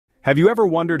Have you ever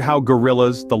wondered how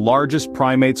gorillas, the largest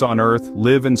primates on Earth,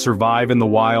 live and survive in the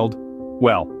wild?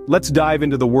 Well, let's dive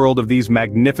into the world of these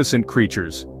magnificent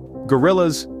creatures.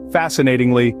 Gorillas,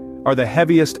 fascinatingly, are the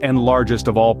heaviest and largest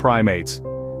of all primates.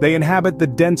 They inhabit the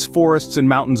dense forests and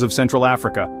mountains of Central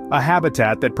Africa, a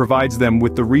habitat that provides them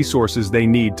with the resources they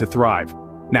need to thrive.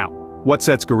 Now, what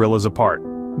sets gorillas apart?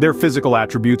 Their physical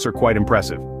attributes are quite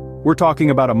impressive. We're talking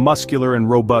about a muscular and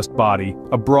robust body,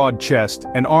 a broad chest,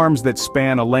 and arms that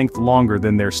span a length longer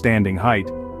than their standing height.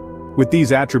 With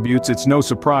these attributes, it's no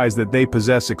surprise that they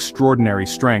possess extraordinary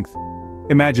strength.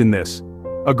 Imagine this.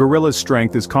 A gorilla's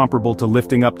strength is comparable to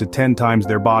lifting up to 10 times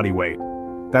their body weight.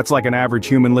 That's like an average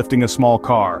human lifting a small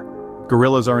car.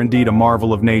 Gorillas are indeed a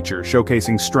marvel of nature,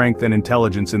 showcasing strength and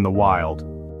intelligence in the wild.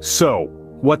 So,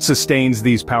 what sustains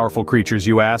these powerful creatures,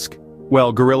 you ask?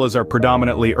 Well, gorillas are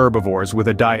predominantly herbivores with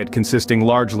a diet consisting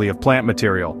largely of plant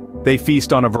material. They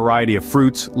feast on a variety of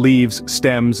fruits, leaves,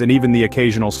 stems, and even the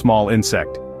occasional small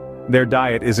insect. Their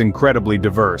diet is incredibly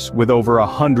diverse, with over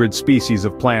 100 species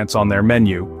of plants on their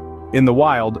menu. In the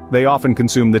wild, they often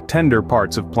consume the tender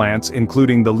parts of plants,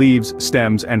 including the leaves,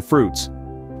 stems, and fruits.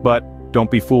 But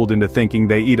don't be fooled into thinking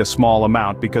they eat a small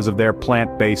amount because of their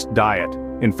plant-based diet.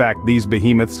 In fact, these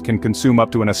behemoths can consume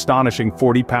up to an astonishing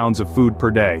 40 pounds of food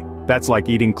per day. That's like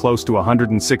eating close to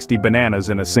 160 bananas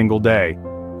in a single day.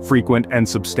 Frequent and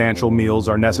substantial meals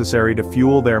are necessary to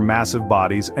fuel their massive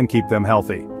bodies and keep them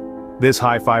healthy. This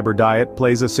high-fiber diet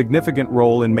plays a significant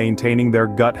role in maintaining their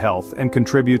gut health and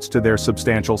contributes to their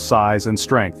substantial size and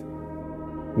strength.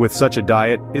 With such a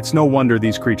diet, it's no wonder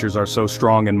these creatures are so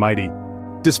strong and mighty.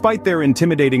 Despite their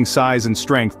intimidating size and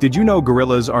strength, did you know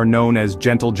gorillas are known as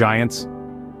gentle giants?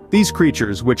 These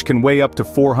creatures, which can weigh up to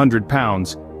 400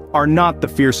 pounds, are not the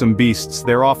fearsome beasts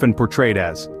they're often portrayed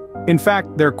as. In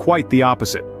fact, they're quite the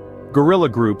opposite. Gorilla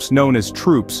groups, known as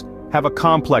troops, have a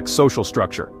complex social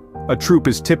structure. A troop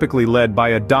is typically led by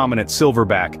a dominant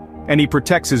silverback, and he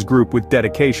protects his group with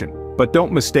dedication, but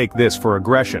don't mistake this for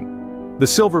aggression. The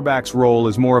silverback's role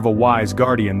is more of a wise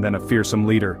guardian than a fearsome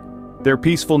leader. Their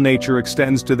peaceful nature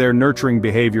extends to their nurturing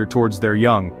behavior towards their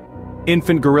young.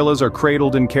 Infant gorillas are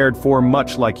cradled and cared for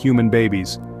much like human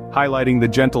babies, highlighting the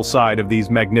gentle side of these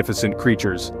magnificent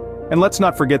creatures. And let's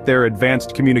not forget their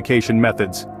advanced communication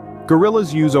methods.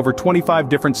 Gorillas use over 25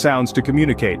 different sounds to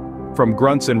communicate, from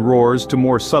grunts and roars to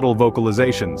more subtle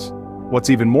vocalizations. What's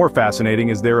even more fascinating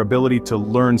is their ability to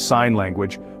learn sign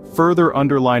language, further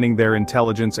underlining their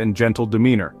intelligence and gentle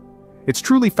demeanor. It's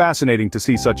truly fascinating to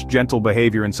see such gentle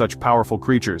behavior in such powerful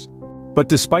creatures. But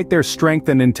despite their strength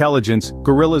and intelligence,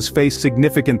 gorillas face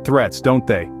significant threats, don't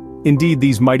they? Indeed,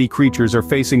 these mighty creatures are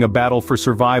facing a battle for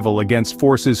survival against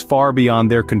forces far beyond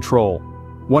their control.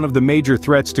 One of the major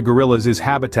threats to gorillas is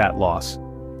habitat loss.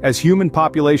 As human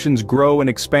populations grow and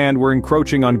expand, we're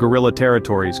encroaching on gorilla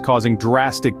territories, causing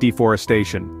drastic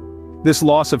deforestation. This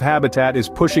loss of habitat is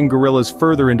pushing gorillas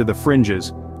further into the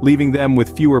fringes, leaving them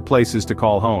with fewer places to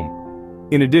call home.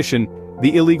 In addition,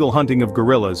 the illegal hunting of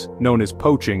gorillas, known as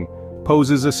poaching,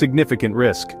 poses a significant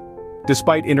risk.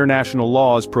 Despite international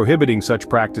laws prohibiting such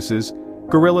practices,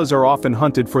 gorillas are often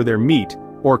hunted for their meat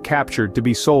or captured to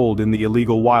be sold in the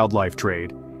illegal wildlife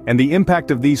trade, and the impact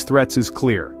of these threats is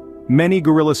clear. Many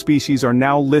gorilla species are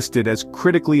now listed as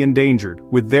critically endangered,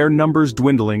 with their numbers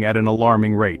dwindling at an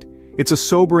alarming rate. It's a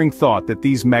sobering thought that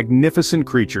these magnificent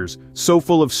creatures, so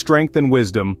full of strength and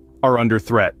wisdom, are under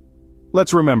threat.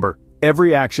 Let's remember,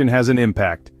 every action has an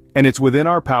impact, and it's within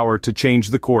our power to change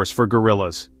the course for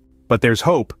gorillas. But there's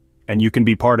hope, and you can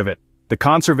be part of it. The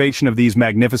conservation of these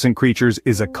magnificent creatures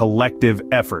is a collective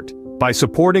effort. By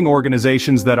supporting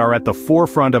organizations that are at the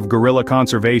forefront of gorilla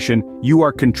conservation, you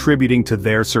are contributing to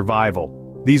their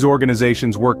survival. These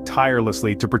organizations work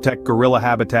tirelessly to protect gorilla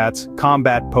habitats,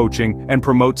 combat poaching, and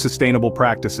promote sustainable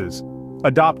practices.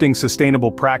 Adopting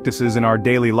sustainable practices in our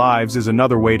daily lives is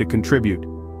another way to contribute.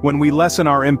 When we lessen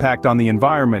our impact on the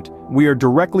environment, we are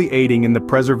directly aiding in the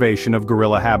preservation of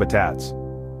gorilla habitats.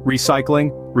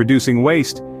 Recycling, reducing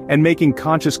waste, and making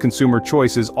conscious consumer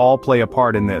choices all play a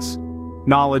part in this.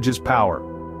 Knowledge is power.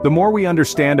 The more we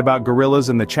understand about gorillas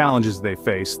and the challenges they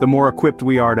face, the more equipped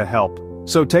we are to help.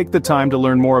 So take the time to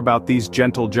learn more about these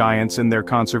gentle giants and their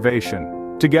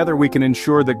conservation. Together we can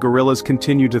ensure that gorillas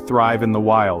continue to thrive in the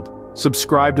wild.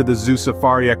 Subscribe to the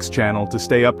ZooSafariX channel to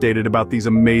stay updated about these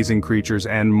amazing creatures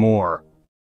and more.